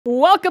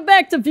Welcome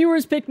back to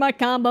Viewers Pick My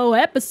Combo,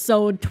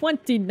 episode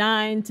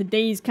 29.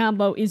 Today's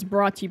combo is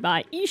brought to you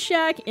by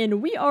eShack,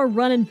 and we are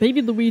running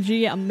Baby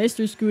Luigi,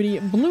 Mr. Scooty,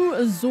 Blue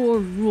Azure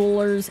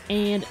Rulers,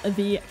 and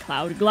the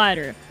Cloud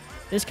Glider.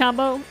 This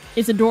combo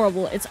is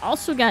adorable. It's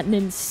also got an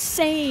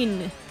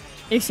insane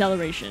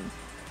acceleration.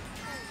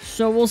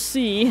 So we'll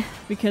see,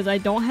 because I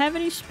don't have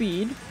any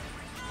speed.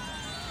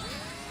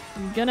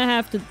 I'm gonna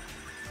have to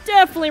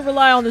definitely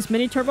rely on this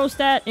mini turbo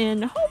stat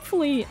and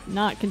hopefully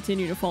not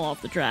continue to fall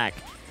off the track.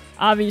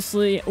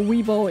 Obviously,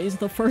 Weebo is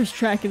the first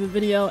track of the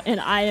video, and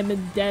I am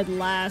in dead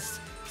last.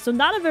 So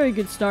not a very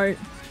good start,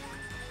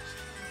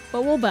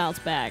 but we'll bounce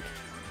back.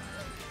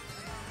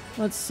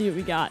 Let's see what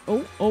we got.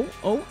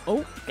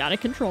 Oh. Gotta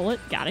control it.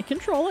 Gotta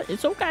control it.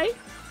 It's okay.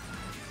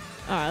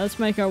 Alright, let's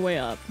make our way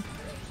up.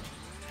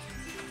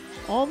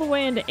 All the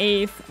way into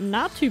 8th.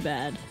 Not too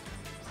bad.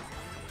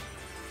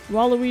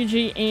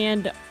 Waluigi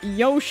and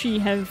Yoshi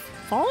have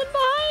fallen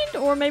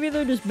behind, or maybe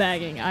they're just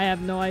bagging. I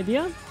have no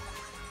idea.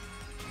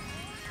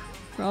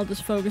 I'll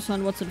just focus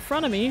on what's in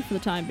front of me for the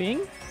time being.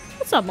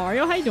 What's up,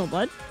 Mario? How you doing,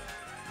 bud?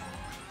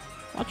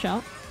 Watch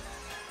out.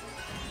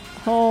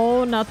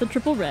 Oh, not the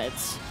triple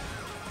reds.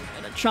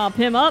 Gonna chomp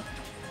him up.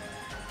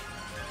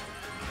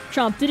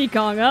 Chomp Diddy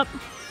Kong up.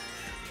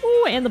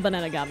 Ooh, and the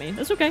banana got me.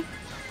 That's okay.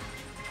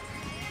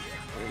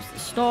 There's the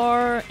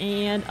star,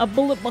 and a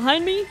bullet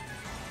behind me.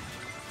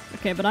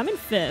 Okay, but I'm in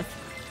 5th.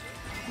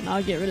 And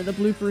I'll get rid of the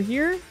blooper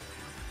here.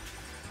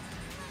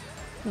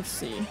 Let's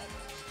see.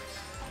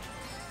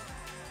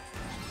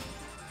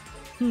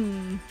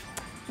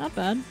 Not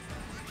bad.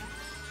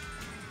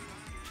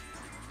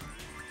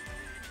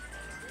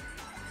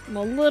 I'm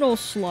a little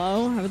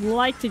slow. I would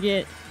like to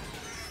get...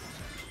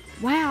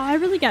 Wow, I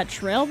really got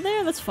trailed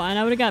there? That's fine.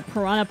 I would have got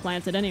piranha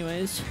planted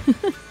anyways.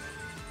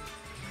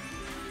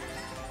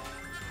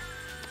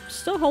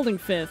 Still holding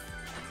 5th.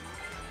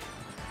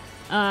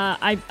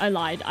 I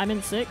lied. I'm in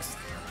 6th.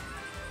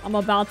 I'm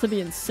about to be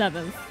in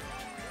 7th.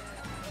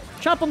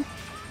 Chop him!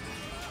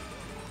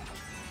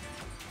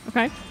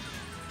 Okay.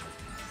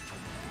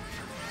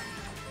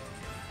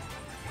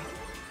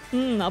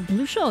 A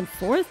blue shell in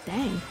 4th?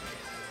 Dang.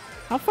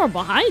 How far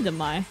behind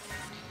am I? I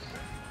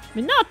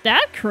mean, not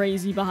that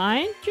crazy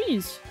behind.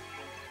 Jeez.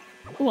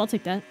 Oh, I'll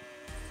take that.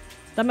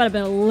 That might have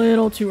been a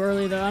little too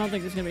early, though. I don't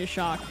think there's gonna be a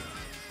shock.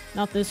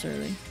 Not this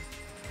early.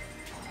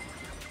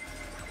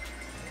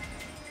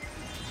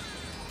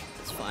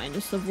 It's fine.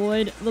 Just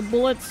avoid the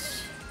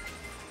bullets.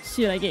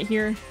 See what I get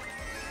here.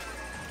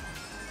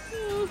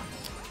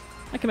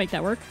 I can make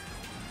that work.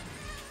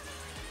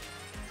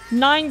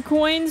 9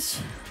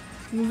 coins.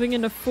 Moving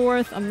into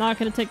 4th. I'm not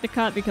going to take the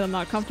cut because I'm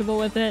not comfortable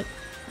with it.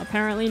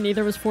 Apparently,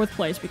 neither was 4th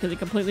place because it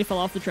completely fell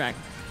off the track.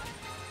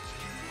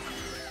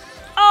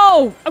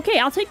 Oh! Okay,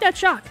 I'll take that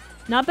shock.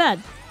 Not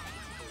bad.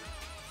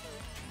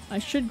 I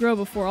should grow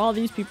before all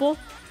these people.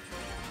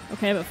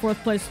 Okay, but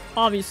 4th place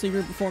obviously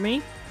grew before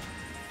me.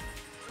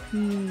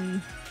 Do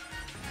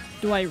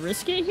I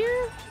risk it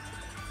here?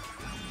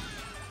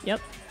 Yep.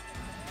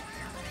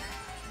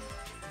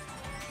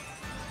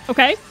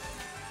 Okay.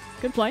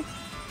 Good play.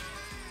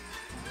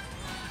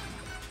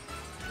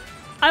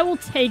 I will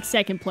take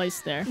 2nd place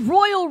there.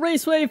 Royal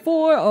Raceway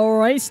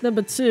 4, race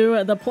number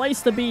 2. The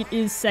place to beat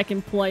is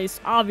 2nd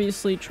place.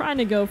 Obviously, trying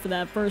to go for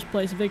that 1st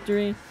place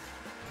victory.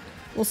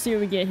 We'll see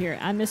what we get here.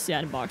 I missed the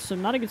item box, so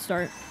not a good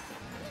start.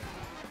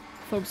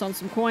 Focus on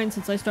some coins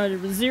since I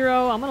started with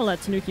 0. I'm going to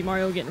let Tanuki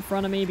Mario get in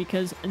front of me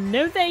because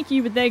no thank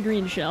you with that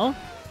green shell.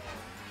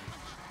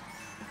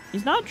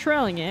 He's not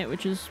trailing it,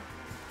 which is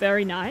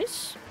very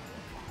nice.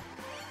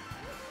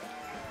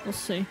 We'll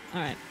see.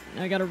 Alright,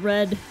 now I got a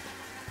red...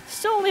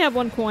 Still only have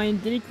 1 coin.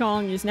 Diddy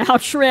Kong is now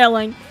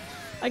trailing.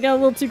 I got a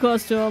little too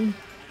close to him.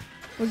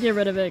 We'll get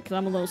rid of it because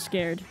I'm a little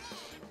scared.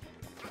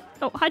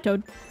 Oh, hi,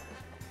 Toad.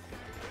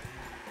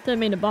 Didn't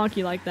mean to bonk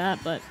you like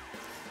that, but...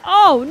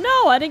 Oh,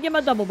 no! I didn't get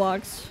my double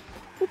box.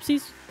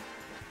 Oopsies.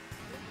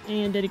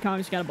 And Diddy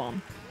Kong's got a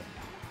bomb.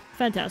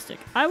 Fantastic.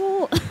 I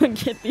will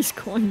get these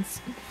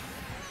coins.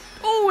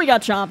 Oh, we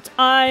got chomped.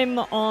 I'm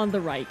on the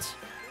right.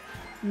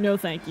 No,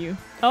 thank you.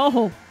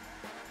 Oh.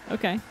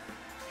 Okay.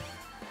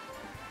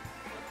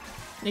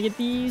 Can I get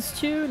these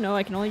 2? No,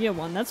 I can only get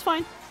 1. That's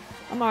fine.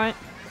 I'm alright.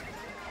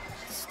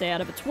 Stay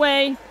out of its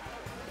way.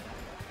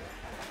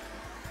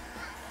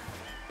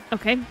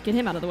 Okay, get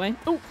him out of the way.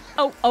 Oh.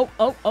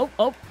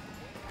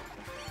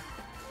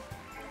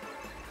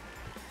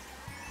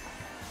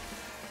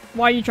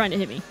 Why are you trying to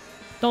hit me?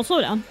 Don't slow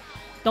down.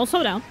 Don't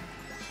slow down.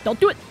 Don't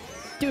do it.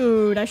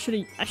 Dude, I should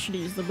have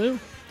used the boo.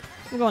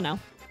 We're going now.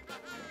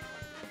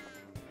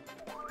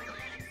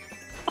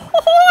 Oh,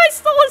 I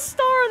stole a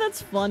star.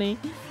 That's funny.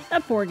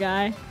 That poor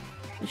guy.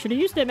 You should have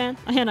used it, man.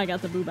 And I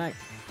got the boo back.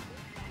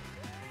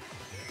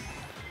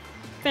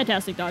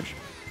 Fantastic dodge.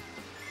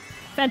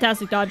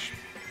 Fantastic dodge.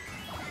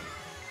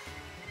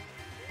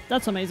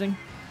 That's amazing.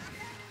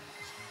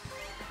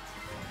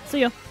 See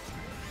ya.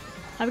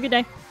 Have a good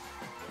day.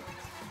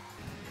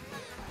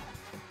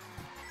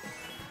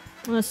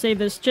 I'm gonna save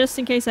this just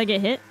in case I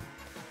get hit.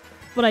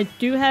 But I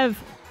do have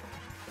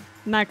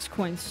max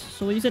coins,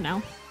 so we'll use it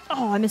now.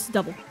 Oh, I missed a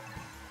double.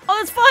 Oh,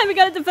 that's fine. We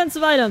got a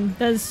defensive item.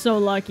 That is so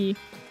lucky.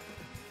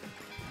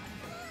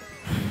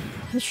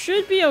 This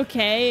should be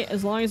okay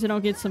as long as I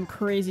don't get some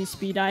crazy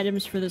speed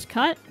items for this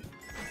cut.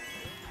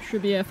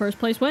 Should be a first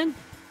place win.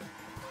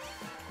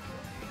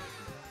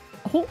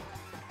 Oh.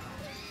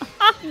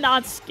 I'm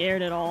not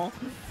scared at all.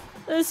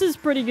 This is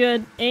pretty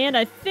good. And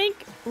I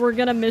think we're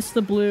gonna miss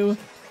the blue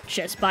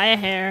just by a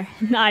hair.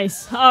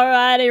 Nice.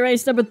 Alrighty,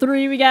 race number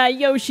 3. We got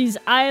Yoshi's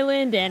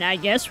Island. And I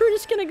guess we're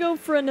just gonna go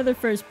for another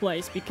first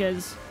place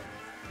because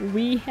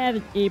we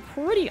have a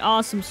pretty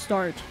awesome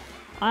start.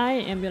 I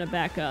am gonna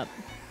back up.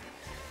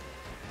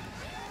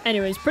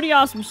 Anyways, pretty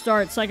awesome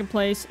start. Second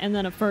place and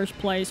then a first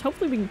place.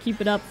 Hopefully we can keep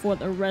it up for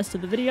the rest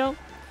of the video.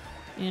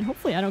 And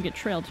hopefully I don't get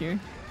trailed here.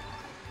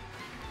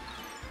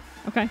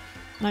 Okay.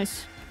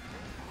 Nice.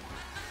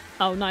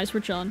 Oh, nice.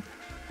 We're chilling.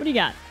 What do you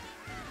got?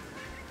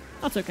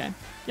 That's okay.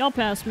 Y'all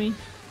pass me.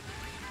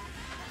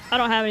 I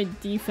don't have any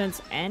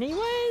defense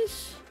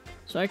anyways.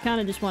 So I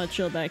kind of just want to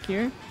chill back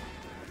here.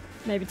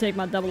 Maybe take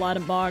my double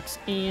item box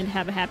and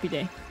have a happy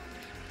day.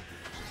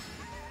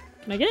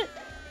 Can I get it?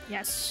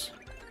 Yes.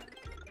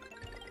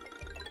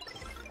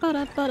 I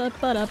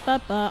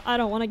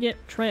don't want to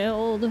get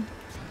trailed.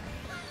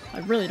 I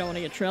really don't want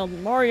to get trailed.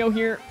 Mario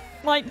here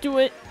might do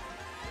it.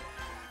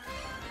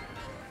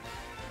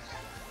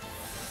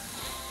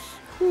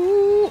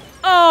 Ooh.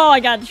 Oh, I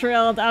got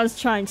trailed. I was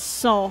trying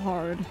so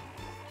hard.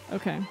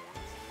 Okay.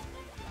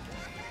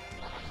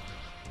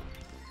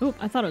 Oop,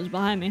 I thought it was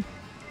behind me.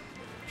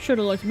 Should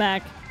have looked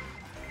back.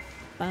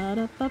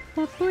 Alright.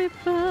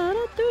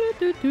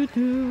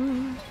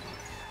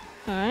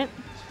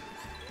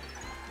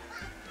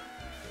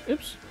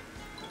 Oops.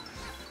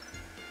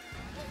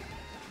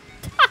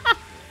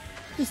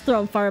 Just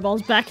throwing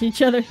fireballs back at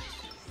each other.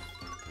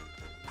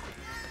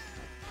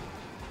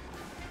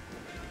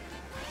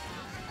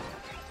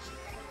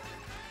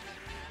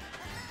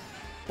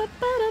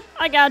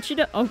 I got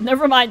you. Oh,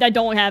 never mind. I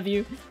don't have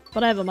you.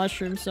 But I have a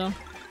mushroom, so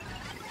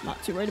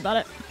not too worried about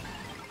it.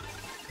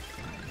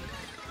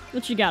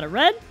 What you got? A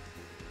red?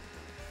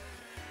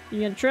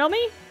 You gonna trail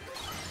me?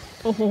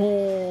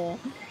 Oh,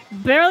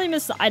 barely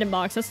missed the item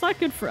box. That's not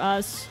good for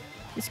us.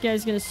 This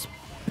guy's gonna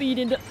speed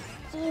into...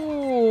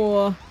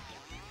 Oh.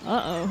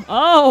 Uh-oh.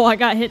 Oh, I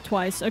got hit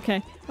twice.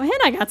 Okay. My hand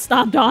I got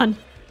stomped on.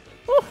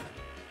 Whew.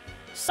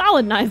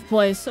 Solid 9th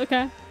place.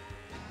 Okay.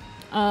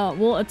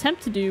 We'll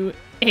attempt to do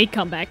a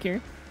comeback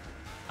here.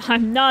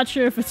 I'm not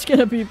sure if it's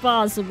gonna be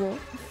possible.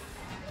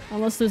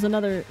 Unless there's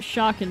another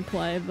shock in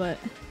play, but...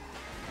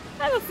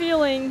 I have a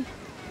feeling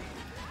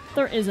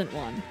there isn't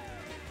one.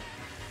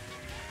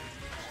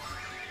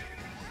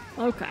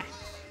 Okay.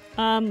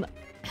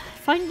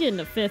 If I can get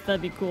into 5th,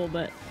 that'd be cool,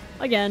 but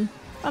again,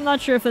 I'm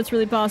not sure if that's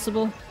really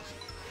possible.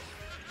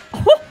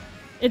 Oh,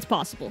 it's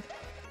possible.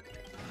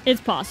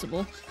 It's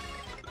possible.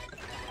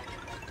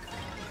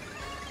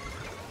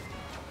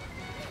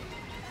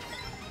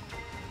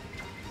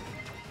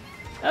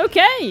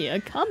 Okay,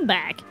 a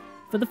comeback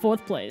for the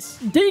 4th place.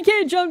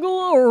 DK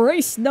Jungle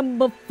race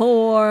number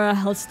 4.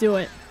 Let's do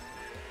it.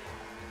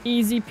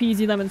 Easy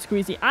peasy lemon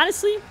squeezy.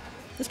 Honestly,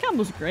 this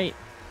combo's great.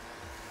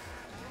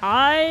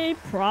 I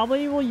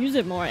probably will use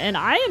it more. And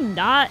I am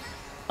not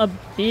a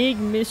big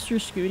Mr.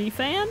 Scooty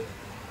fan.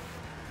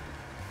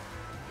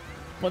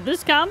 But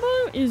this combo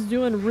is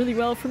doing really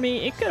well for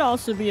me. It could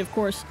also be, of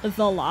course,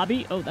 the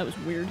lobby. Oh, that was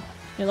weird.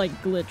 It, like,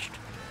 glitched.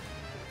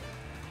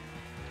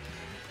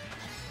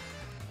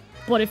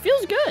 But it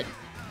feels good.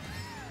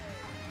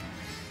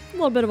 A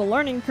little bit of a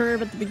learning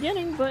curve at the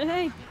beginning, but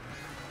hey.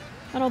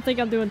 I don't think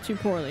I'm doing too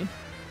poorly.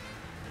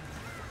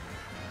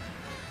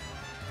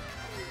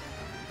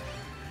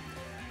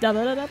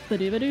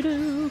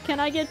 Can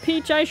I get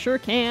Peach? I sure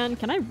can.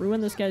 Can I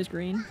ruin this guy's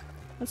green?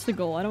 That's the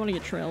goal. I don't want to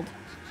get trailed.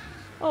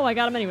 Oh, I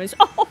got him anyways.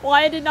 Oh,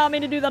 I did not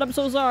mean to do that. I'm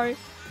so sorry.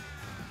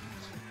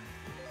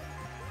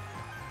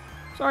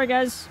 Sorry,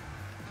 guys.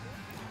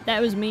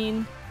 That was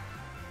mean.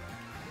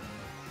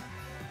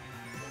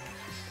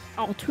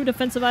 Oh, 2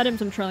 defensive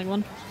items. I'm trailing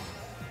 1.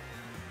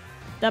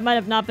 That might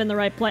have not been the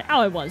right play.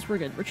 Oh, it was. We're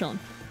good. We're chilling.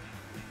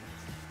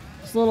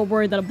 I was a little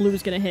worried that a blue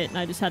was going to hit, and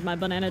I just had my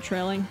banana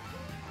trailing.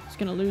 Just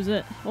gonna lose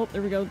it. Oh,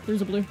 there we go.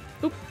 There's a blue.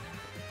 Oop.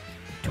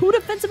 2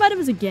 defensive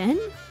items again?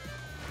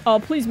 Oh,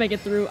 please make it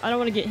through. I don't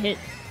want to get hit.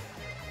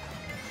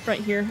 Right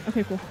here.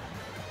 Okay, cool.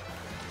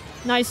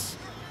 Nice.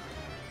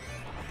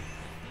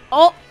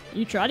 Oh!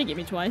 You tried to get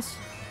me twice.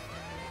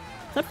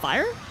 Is that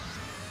fire?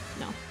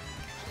 No.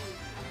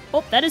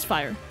 Oh, that is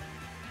fire.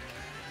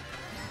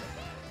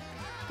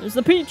 There's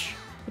the Peach.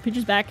 The Peach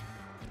is back.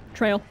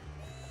 Trail.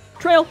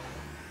 Trail!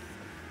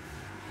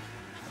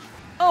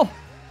 Oh!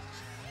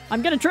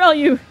 I'm gonna trail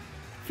you!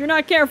 If you're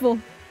not careful.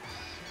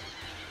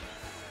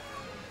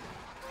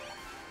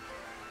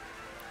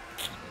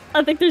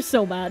 I think they're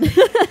so bad.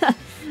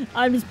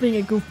 I'm just being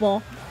a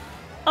goofball.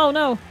 Oh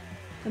no!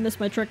 I missed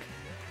my trick.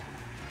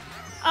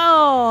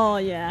 Oh,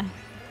 yeah.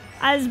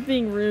 I was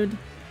being rude.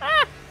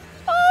 Ah!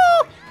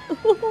 Oh!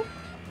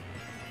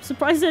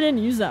 Surprised I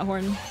didn't use that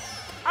horn.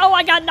 Oh,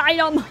 I got an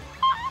item!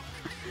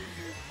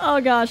 Oh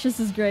gosh, this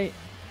is great.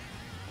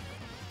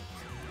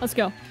 Let's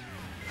go.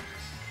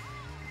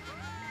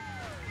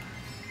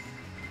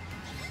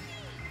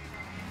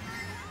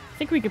 I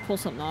think we could pull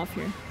something off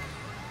here.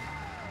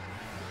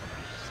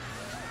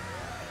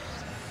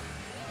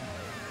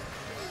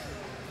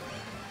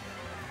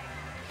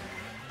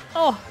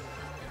 Oh!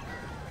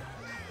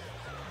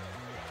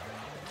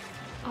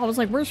 I was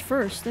like, where's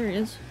first? There he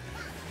is.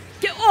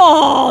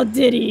 Oh,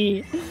 did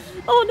he?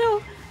 Oh,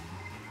 no.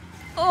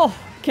 Oh,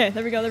 okay.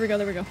 There we go, there we go,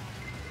 there we go.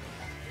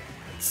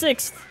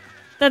 6th.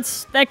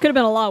 That could have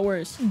been a lot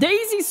worse.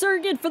 Daisy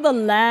Circuit for the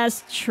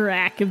last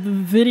track of the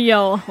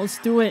video. Let's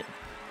do it.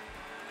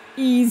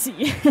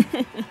 Easy.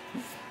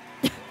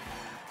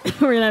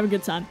 We're gonna have a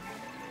good time.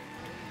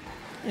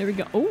 There we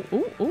go. Oh,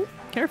 oh, oh.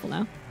 Careful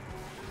now.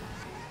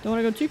 Don't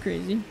want to go too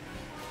crazy.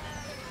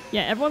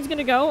 Yeah, everyone's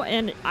gonna go,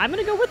 and I'm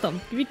gonna go with them.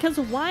 Because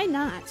why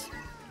not?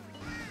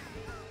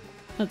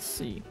 Let's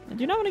see. I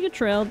do not want to get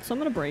trailed, so I'm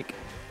gonna brake.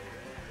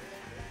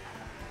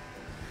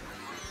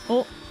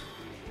 Oh.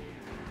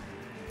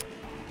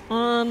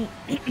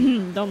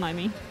 Don't mind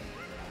me.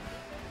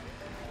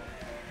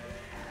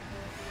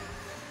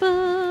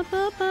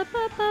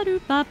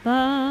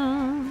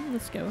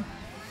 Let's go.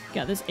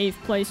 Got this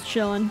 8th place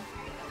chilling.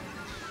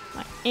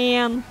 I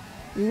am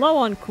low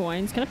on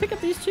coins. Can I pick up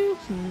these 2?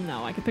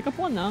 No, I can pick up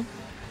 1 though. I'm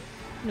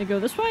gonna go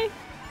this way.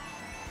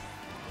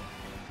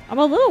 I'm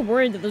a little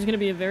worried that there's gonna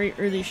be a very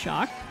early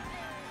shock.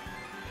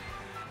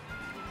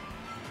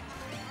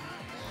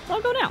 So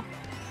I'll go now.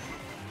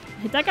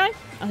 Hit that guy?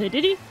 Oh, hey,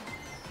 did he?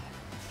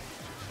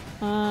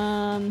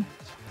 I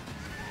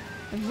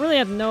really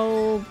have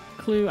no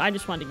clue. I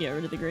just wanted to get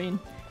rid of the green.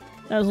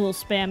 That was a little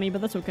spammy, but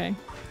that's okay.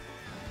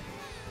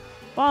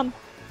 Bomb.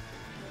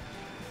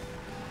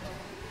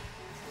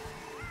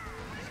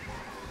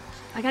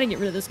 I gotta get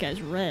rid of this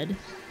guy's red.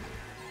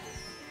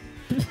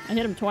 I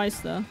hit him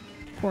twice, though.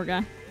 Poor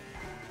guy.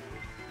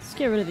 Let's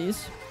get rid of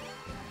these.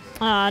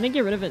 I didn't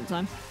get rid of it in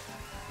time.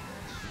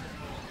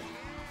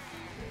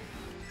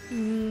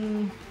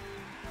 Don't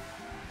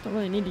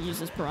really need to use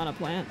this piranha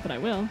plant, but I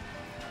will.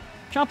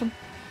 Chop him.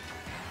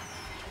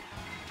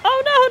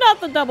 Oh no, not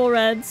the double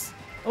reds.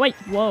 Oh wait,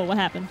 whoa, what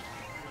happened?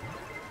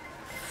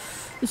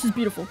 This is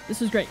beautiful.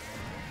 This is great.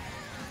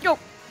 Yo!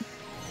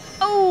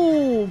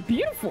 Oh,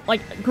 beautiful.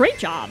 Like, great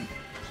job.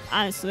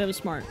 Honestly, that was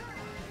smart.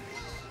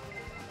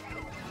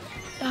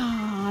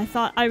 Ah, I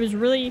thought I was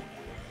really...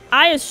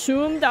 I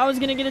assumed I was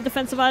gonna get a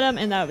defensive item,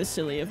 and that was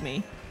silly of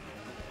me.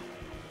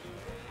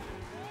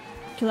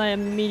 Because I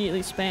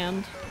immediately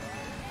spammed.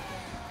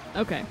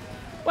 Okay.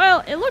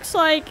 Well, it looks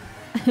like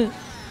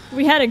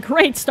we had a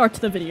great start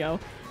to the video.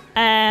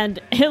 And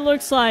it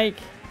looks like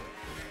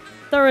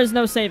there is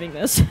no saving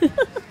this.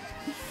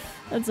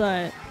 That's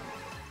alright.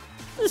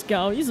 Just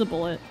go. Use a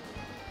bullet.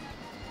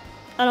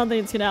 I don't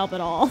think it's gonna help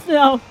at all.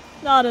 No,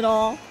 not at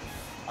all.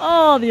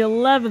 Oh, the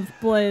 11th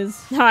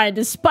place. Alright,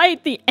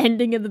 despite the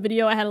ending of the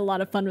video, I had a lot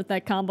of fun with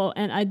that combo,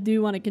 and I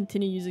do want to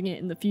continue using it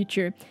in the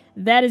future.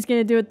 That is going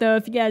to do it, though.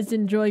 If you guys did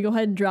enjoy, go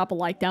ahead and drop a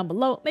like down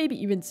below.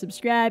 Maybe even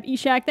subscribe.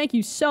 Eshak, thank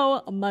you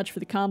so much for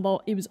the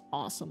combo. It was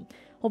awesome.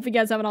 Hope you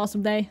guys have an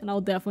awesome day, and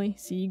I'll definitely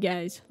see you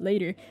guys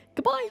later.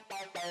 Goodbye!